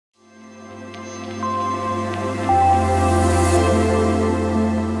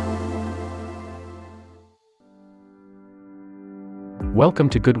Welcome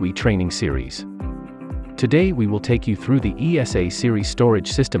to GoodWe training series. Today we will take you through the ESA series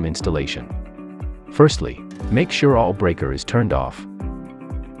storage system installation. Firstly, make sure all breaker is turned off.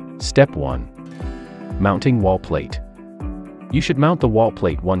 Step 1. Mounting wall plate. You should mount the wall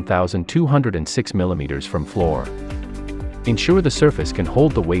plate 1206 mm from floor. Ensure the surface can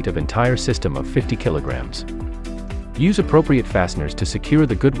hold the weight of entire system of 50 kilograms. Use appropriate fasteners to secure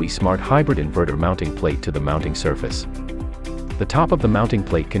the GoodWe Smart Hybrid Inverter mounting plate to the mounting surface. The top of the mounting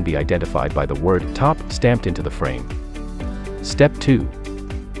plate can be identified by the word "top" stamped into the frame. Step 2.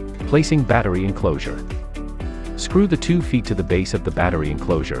 Placing battery enclosure. Screw the 2 feet to the base of the battery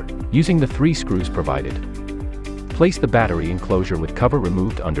enclosure, using the 3 screws provided. Place the battery enclosure with cover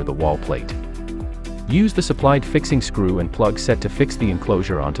removed under the wall plate. Use the supplied fixing screw and plug set to fix the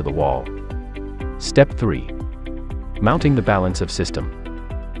enclosure onto the wall. Step 3. Mounting the balance of system.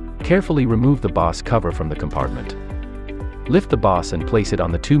 Carefully remove the BoS cover from the compartment. Lift the BoS and place it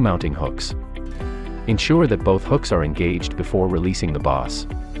on the 2 mounting hooks. Ensure that both hooks are engaged before releasing the BoS.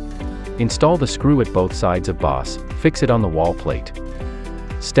 Install the screw at both sides of BoS, fix it on the wall plate.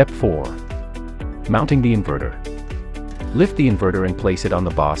 Step 4. Mounting the inverter. Lift the inverter and place it on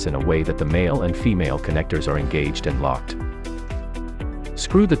the BoS in a way that the male and female connectors are engaged and locked.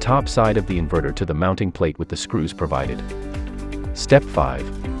 Screw the top side of the inverter to the mounting plate with the screws provided. Step 5.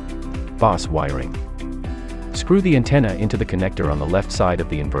 BoS wiring. Screw the antenna into the connector on the left side of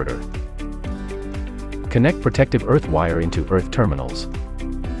the inverter. Connect protective earth wire into earth terminals.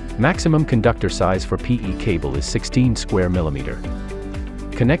 Maximum conductor size for PE cable is 16 square millimeter.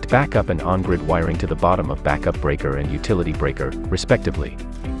 Connect backup and on-grid wiring to the bottom of backup breaker and utility breaker, respectively.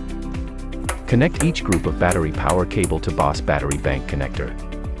 Connect each group of battery power cable to BoS battery bank connector.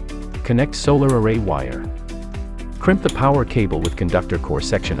 Connect solar array wire. Crimp the power cable with conductor core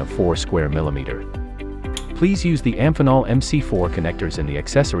section of 4 square millimeter. Please use the Amphenol MC4 connectors in the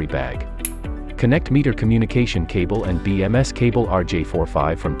accessory bag. Connect meter communication cable and BMS cable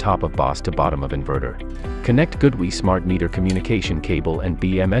RJ45 from top of BoS to bottom of inverter. Connect GoodWe Smart Meter communication cable and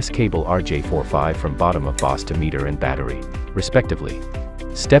BMS cable RJ45 from bottom of BoS to meter and battery, respectively.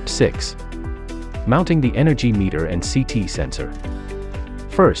 Step 6. Mounting the energy meter and CT sensor.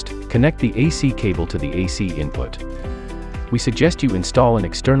 First, connect the AC cable to the AC input. We suggest you install an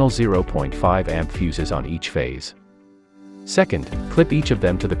external 0.5 amp fuses on each phase. Second, clip each of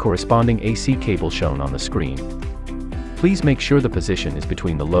them to the corresponding AC cable shown on the screen. Please make sure the position is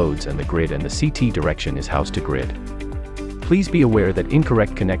between the loads and the grid and the CT direction is house to grid. Please be aware that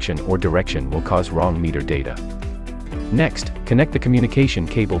incorrect connection or direction will cause wrong meter data. Next, connect the communication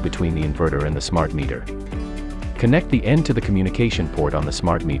cable between the inverter and the smart meter. Connect the end to the communication port on the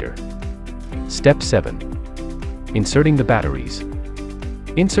smart meter. Step 7. Inserting the batteries.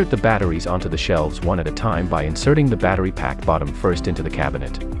 Insert the batteries onto the shelves one at a time by inserting the battery pack bottom first into the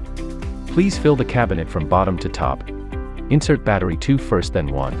cabinet. Please fill the cabinet from bottom to top. Insert battery 2 first, then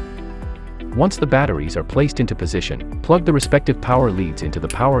 1. Once the batteries are placed into position, plug the respective power leads into the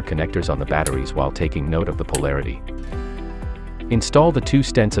power connectors on the batteries while taking note of the polarity. Install the 2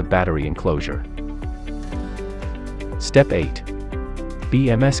 stents of battery enclosure. Step 8.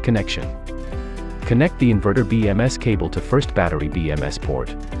 BMS connection. Connect the inverter BMS cable to first battery BMS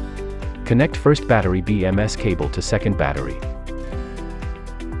port. Connect first battery BMS cable to second battery.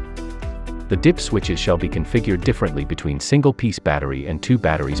 The dip switches shall be configured differently between single-piece battery and 2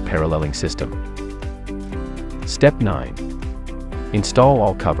 batteries paralleling system. Step 9. Install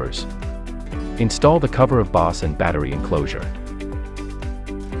all covers. Install the cover of BoS and battery enclosure.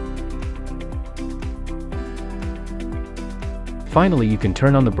 Finally, you can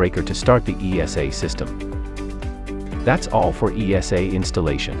turn on the breaker to start the ESA system. That's all for ESA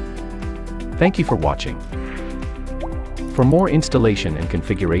installation. Thank you for watching. For more installation and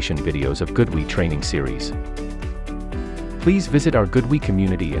configuration videos of GoodWe training series, please visit our GoodWe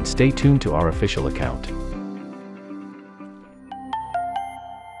community and stay tuned to our official account.